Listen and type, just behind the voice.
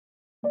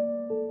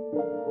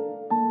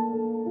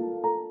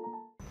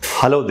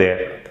Hello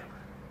there,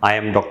 I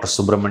am Dr.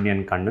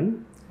 Subramanian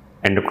Kannan,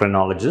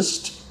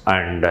 endocrinologist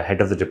and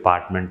head of the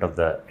department of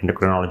the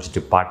Endocrinology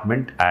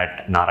department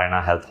at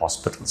Narayana Health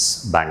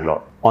Hospitals,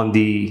 Bengaluru. On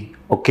the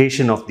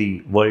occasion of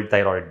the World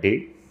Thyroid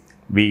Day,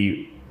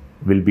 we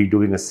will be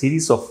doing a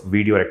series of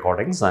video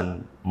recordings,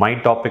 and my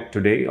topic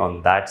today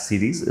on that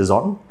series is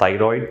on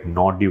thyroid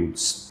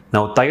nodules.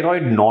 Now,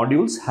 thyroid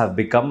nodules have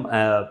become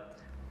a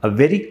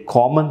very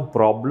common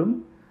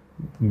problem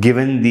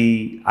given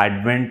the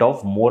advent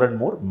of more and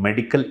more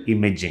medical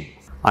imaging,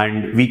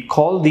 and we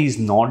call these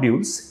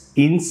nodules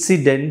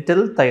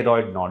incidental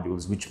thyroid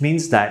nodules, which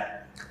means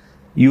that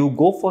you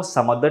go for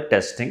some other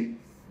testing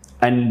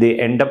and they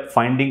end up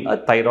finding a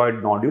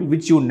thyroid nodule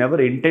which you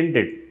never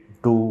intended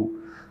to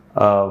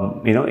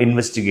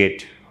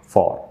investigate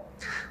for.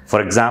 For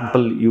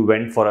example, you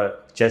went for a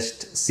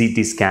chest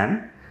CT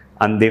scan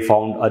and they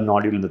found a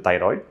nodule in the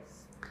thyroid.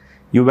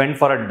 You went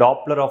for a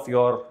Doppler of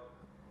your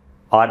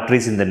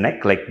arteries in the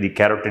neck, like the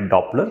carotid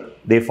Doppler,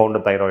 they found a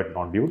thyroid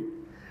nodule.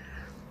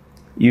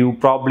 You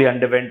probably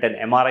underwent an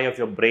MRI of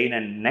your brain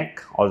and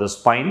neck or the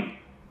spine,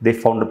 they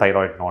found a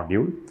thyroid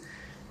nodule.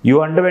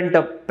 You underwent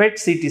a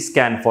PET CT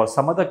scan for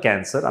some other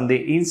cancer and they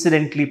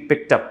incidentally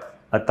picked up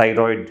a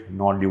thyroid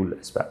nodule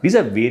as well. These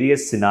are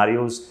various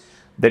scenarios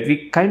that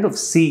we kind of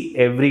see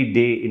every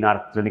day in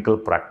our clinical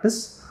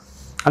practice,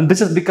 and this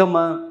has become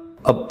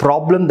a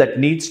problem that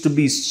needs to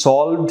be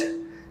solved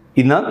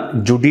in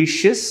a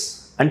judicious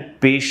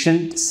and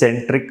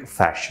patient-centric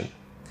fashion.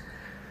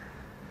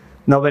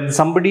 Now, when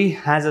somebody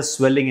has a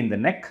swelling in the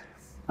neck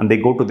and they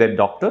go to their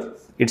doctor,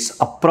 it's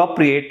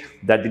appropriate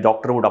that the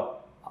doctor would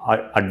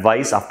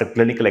advise, after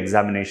clinical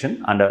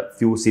examination and a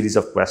few series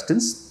of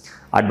questions,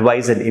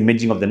 advise an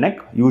imaging of the neck,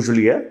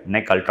 usually a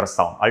neck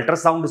ultrasound.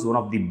 Ultrasound is one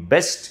of the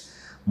best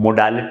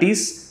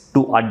modalities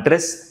to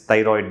address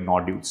thyroid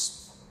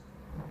nodules.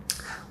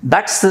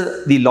 That's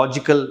the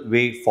logical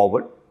way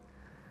forward.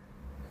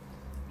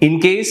 In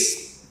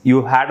case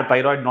you had a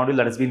thyroid nodule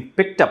that has been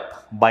picked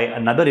up by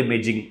another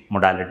imaging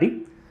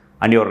modality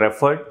and you're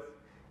referred,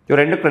 your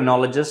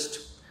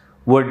endocrinologist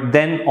would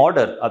then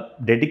order a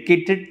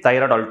dedicated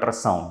thyroid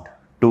ultrasound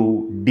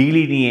to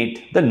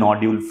delineate the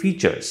nodule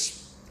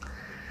features.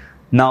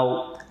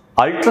 Now,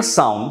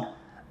 ultrasound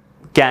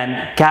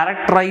can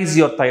characterize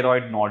your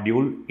thyroid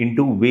nodule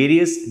into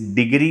various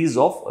degrees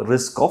of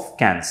risk of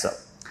cancer.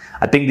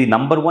 I think the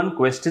number one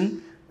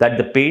question that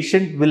the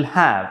patient will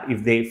have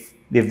if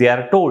they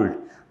are told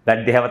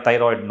that they have a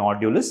thyroid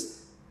nodule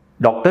is,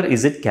 doctor,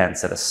 is it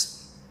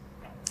cancerous?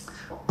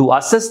 To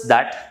assess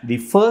that, the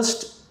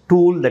first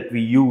tool that we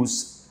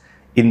use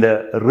in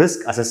the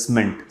risk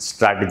assessment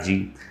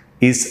strategy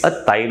is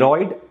a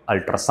thyroid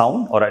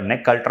ultrasound or a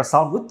neck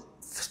ultrasound with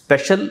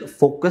special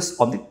focus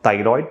on the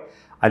thyroid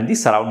and the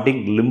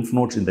surrounding lymph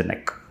nodes in the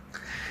neck.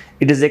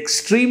 It is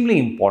extremely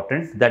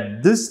important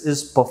that this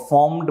is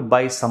performed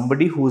by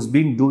somebody who has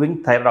been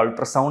doing thyroid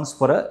ultrasounds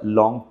for a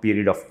long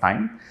period of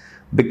time,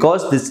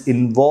 because this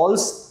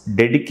involves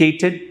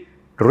dedicated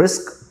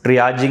risk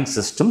triaging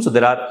systems. So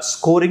there are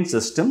scoring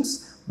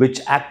systems which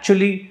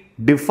actually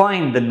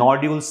define the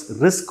nodule's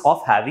risk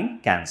of having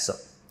cancer.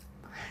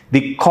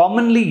 The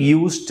commonly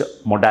used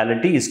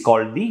modality is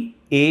called the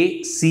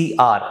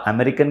ACR,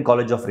 American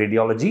College of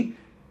Radiology,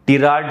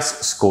 TI-RADS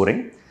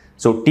scoring.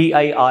 So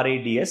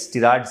TI-RADS,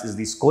 TI-RADS is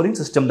the scoring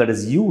system that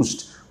is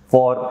used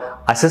for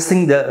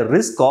assessing the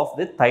risk of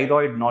the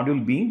thyroid nodule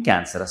being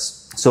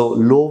cancerous. So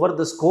lower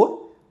the score,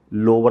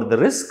 lower the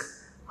risk,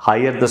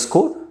 higher the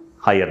score,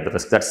 higher the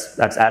risk.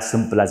 That's as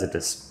simple as it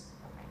is.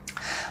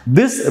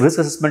 This risk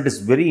assessment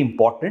is very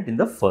important in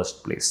the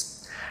first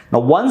place. Now,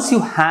 once you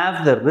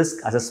have the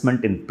risk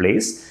assessment in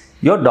place,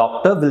 your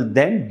doctor will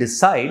then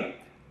decide,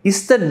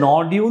 is the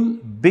nodule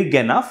big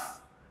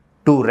enough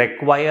to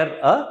require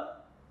a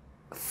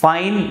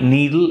fine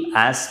needle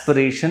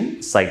aspiration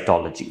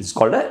cytology? It's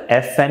called a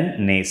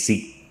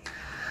FNAC.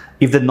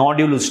 If the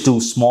nodule is too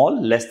small,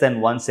 less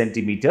than 1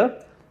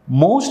 centimeter,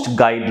 most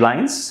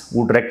guidelines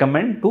would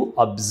recommend to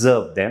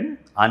observe them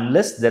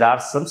unless there are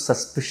some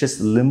suspicious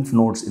lymph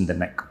nodes in the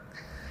neck.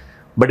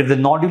 But if the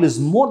nodule is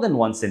more than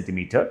 1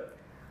 centimeter,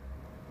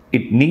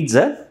 it needs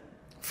a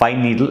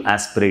fine needle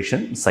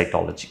aspiration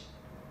cytology.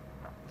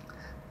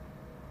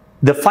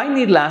 The fine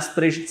needle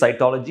aspiration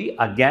cytology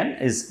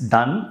again is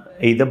done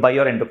either by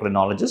your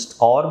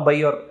endocrinologist or by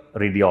your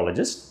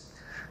radiologist,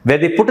 where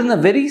they put in a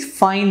very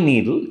fine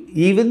needle,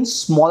 even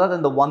smaller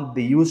than the one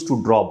they use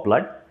to draw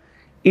blood,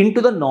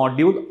 into the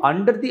nodule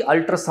under the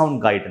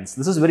ultrasound guidance.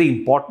 This is very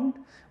important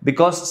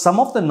because some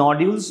of the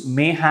nodules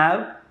may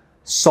have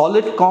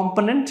solid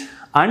component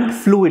and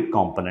fluid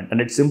component, and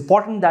it's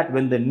important that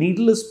when the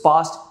needle is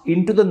passed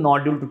into the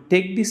nodule to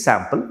take the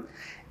sample,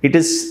 it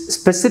is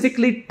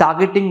specifically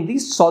targeting the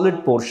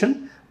solid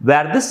portion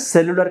where the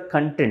cellular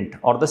content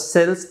or the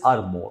cells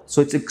are more.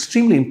 So it's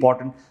extremely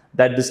important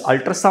that this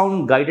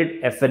ultrasound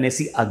guided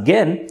FNAC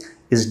again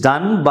is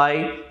done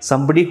by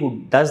somebody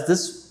who does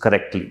this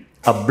correctly.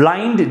 A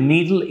blind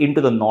needle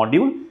into the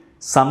nodule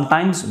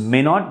sometimes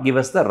may not give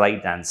us the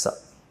right answer.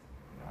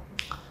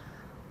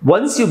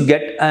 Once you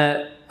get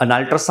an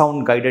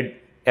ultrasound guided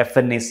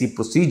FNAC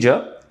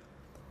procedure,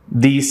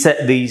 these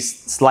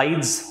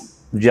slides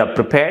which are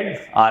prepared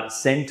are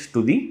sent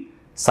to the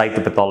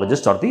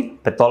cytopathologist or the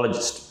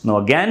pathologist. Now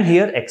again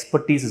here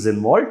expertise is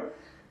involved.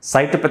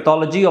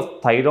 Cytopathology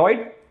of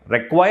thyroid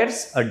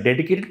requires a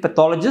dedicated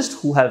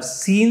pathologist who have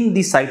seen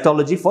the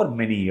cytology for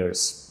many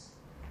years.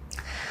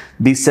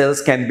 These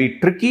cells can be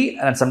tricky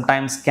and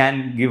sometimes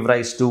can give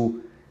rise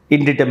to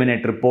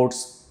indeterminate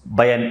reports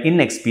by an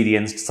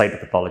inexperienced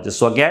cytopathologist.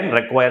 So again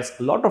requires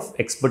a lot of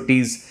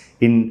expertise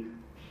in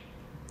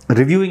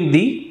reviewing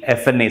the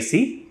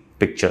FNAC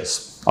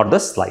pictures or the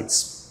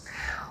slides.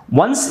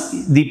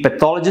 Once the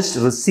pathologist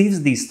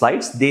receives these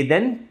slides, they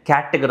then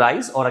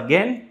categorize or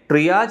again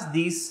triage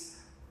these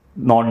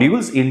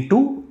nodules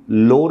into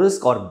low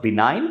risk or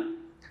benign,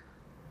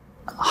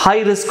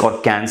 high risk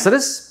or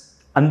cancerous,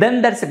 and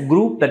then there's a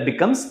group that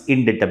becomes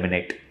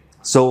indeterminate.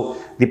 So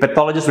the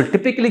pathologist will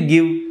typically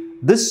give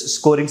this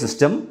scoring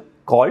system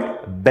called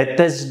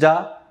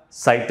Bethesda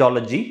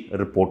cytology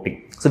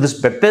reporting. So this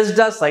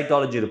Bethesda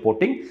cytology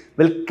reporting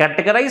will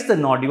categorize the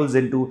nodules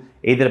into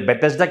either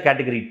Bethesda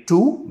category 2,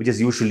 which is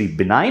usually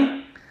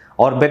benign,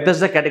 or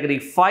Bethesda category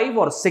 5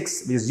 or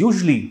 6, which is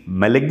usually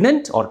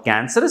malignant or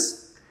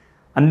cancerous.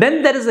 And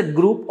then there is a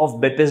group of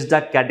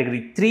Bethesda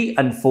category 3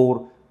 and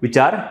 4, which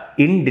are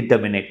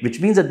indeterminate, which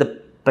means that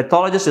the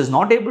pathologist is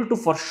not able to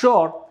for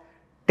sure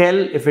tell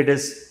if it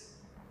is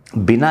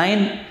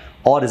benign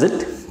or is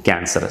it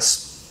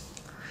cancerous.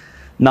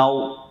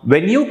 Now,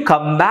 when you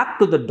come back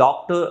to the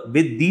doctor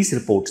with these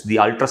reports, the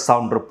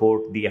ultrasound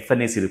report, the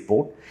FNAC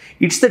report,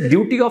 it's the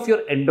duty of your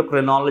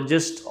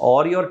endocrinologist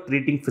or your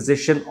treating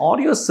physician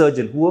or your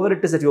surgeon, whoever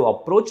it is that you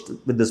approached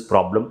with this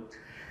problem,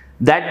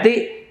 that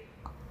they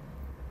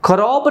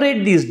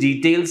corroborate these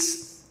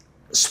details,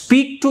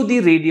 speak to the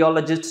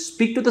radiologist,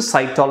 speak to the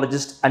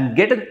cytologist and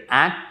get an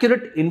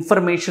accurate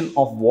information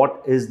of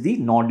what is the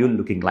nodule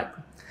looking like.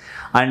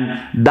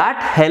 And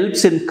that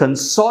helps in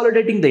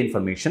consolidating the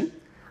information.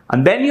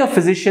 And then your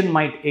physician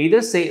might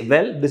either say,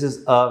 well, this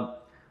is a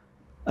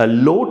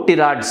low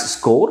TI-RADS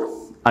score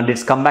and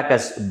it's come back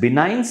as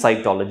benign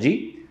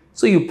cytology.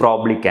 So you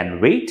probably can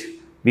wait.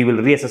 We will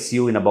reassess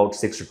you in about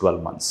 6 to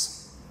 12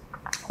 months.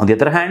 On the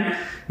other hand,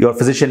 your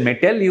physician may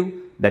tell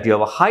you that you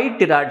have a high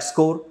TI-RADS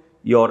score,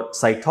 your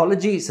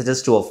cytology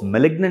suggests to have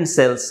malignant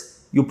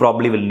cells, you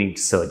probably will need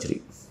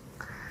surgery.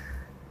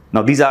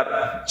 Now these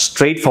are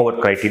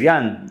straightforward criteria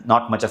and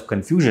not much of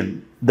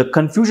confusion. The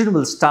confusion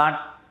will start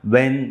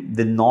when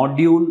the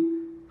nodule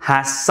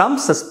has some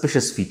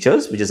suspicious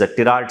features, which is a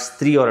TI-RADS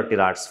 3 or a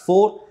TI-RADS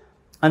 4,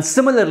 and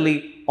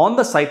similarly on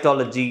the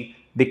cytology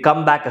they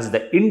come back as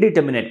the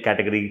indeterminate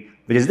category,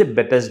 which is the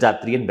Bethesda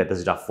 3 and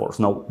Bethesda 4.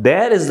 So now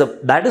that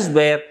is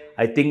where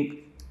I think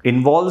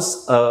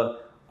involves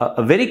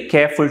a very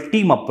careful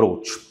team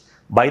approach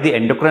by the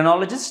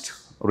endocrinologist,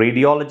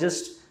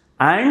 radiologist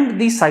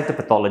and the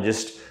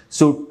cytopathologist.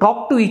 So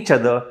talk to each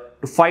other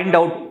to find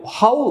out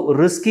how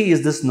risky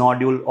is this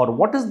nodule or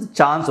what is the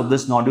chance of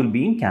this nodule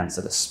being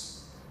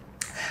cancerous.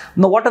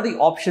 Now, what are the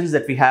options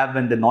that we have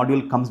when the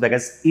nodule comes back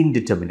as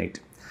indeterminate?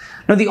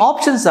 Now, the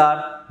options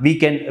are we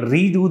can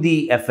redo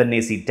the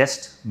FNAC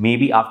test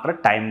maybe after a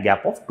time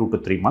gap of 2 to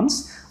 3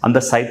 months and the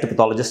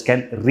cytopathologist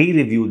can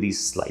re-review these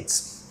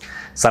slides.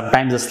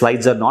 Sometimes the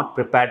slides are not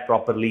prepared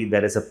properly,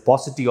 there is a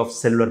paucity of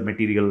cellular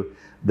material,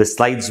 the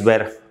slides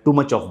were too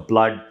much of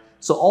blood.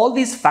 So all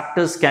these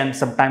factors can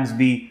sometimes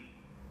be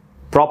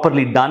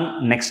properly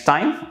done next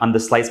time and the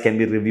slides can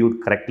be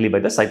reviewed correctly by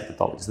the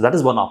cytopathologist. So that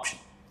is one option.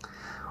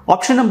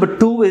 Option number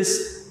 2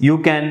 is you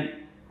can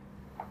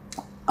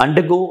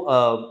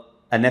undergo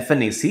an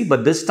FNAC,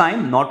 but this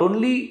time not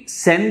only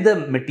send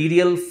the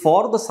material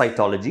for the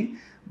cytology,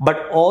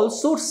 but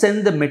also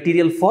send the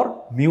material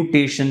for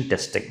mutation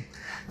testing.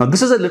 Now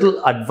this is a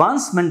little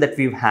advancement that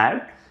we've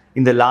had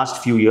in the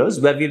last few years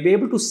where we'll be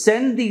able to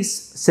send these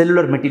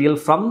cellular material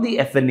from the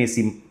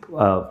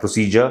FNAC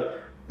procedure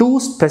to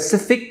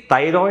specific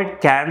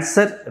thyroid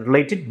cancer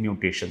related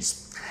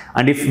mutations.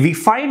 And if we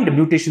find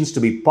mutations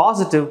to be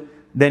positive,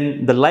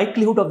 then the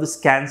likelihood of this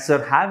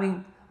cancer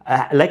having,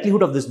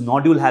 likelihood of this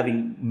nodule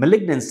having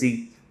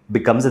malignancy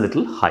becomes a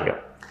little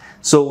higher.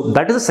 So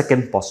that is the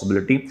second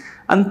possibility.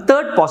 And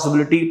third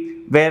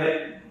possibility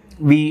where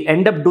we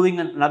end up doing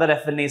another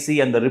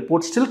FNAC and the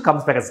report still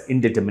comes back as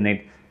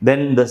indeterminate,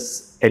 then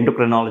this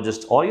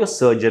endocrinologist or your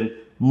surgeon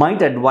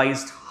might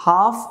advise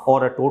half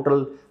or a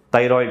total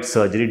thyroid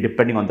surgery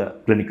depending on the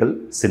clinical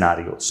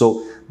scenario.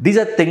 So these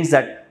are things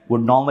that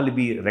would normally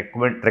be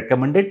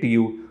recommended to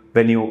you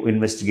when you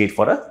investigate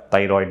for a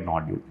thyroid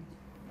nodule.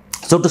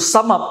 So to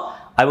sum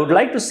up, I would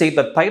like to say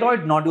that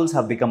thyroid nodules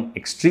have become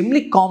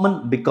extremely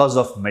common because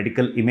of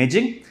medical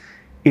imaging.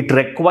 It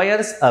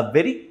requires a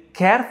very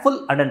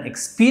careful and an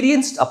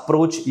experienced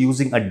approach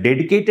using a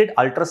dedicated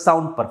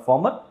ultrasound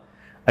performer,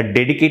 a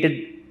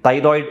dedicated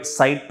thyroid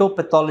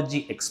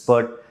cytopathology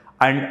expert,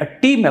 and a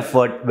team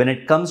effort when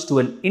it comes to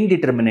an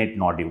indeterminate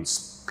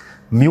nodules.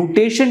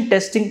 Mutation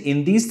testing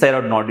in these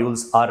thyroid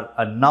nodules are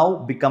now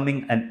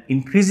becoming an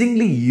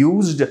increasingly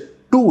used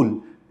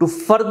tool to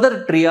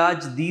further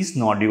triage these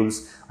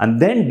nodules and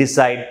then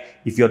decide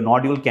if your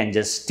nodule can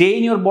just stay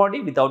in your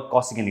body without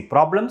causing any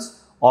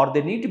problems, or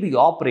they need to be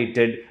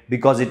operated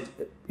because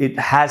it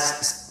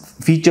has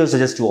features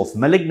suggestive of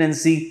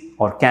malignancy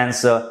or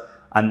cancer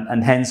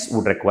and hence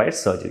would require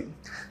surgery.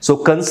 So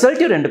consult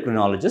your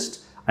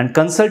endocrinologist and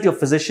consult your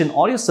physician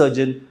or your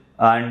surgeon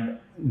and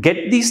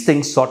get these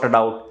things sorted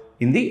out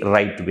in the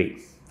right way.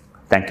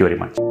 Thank you very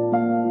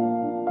much.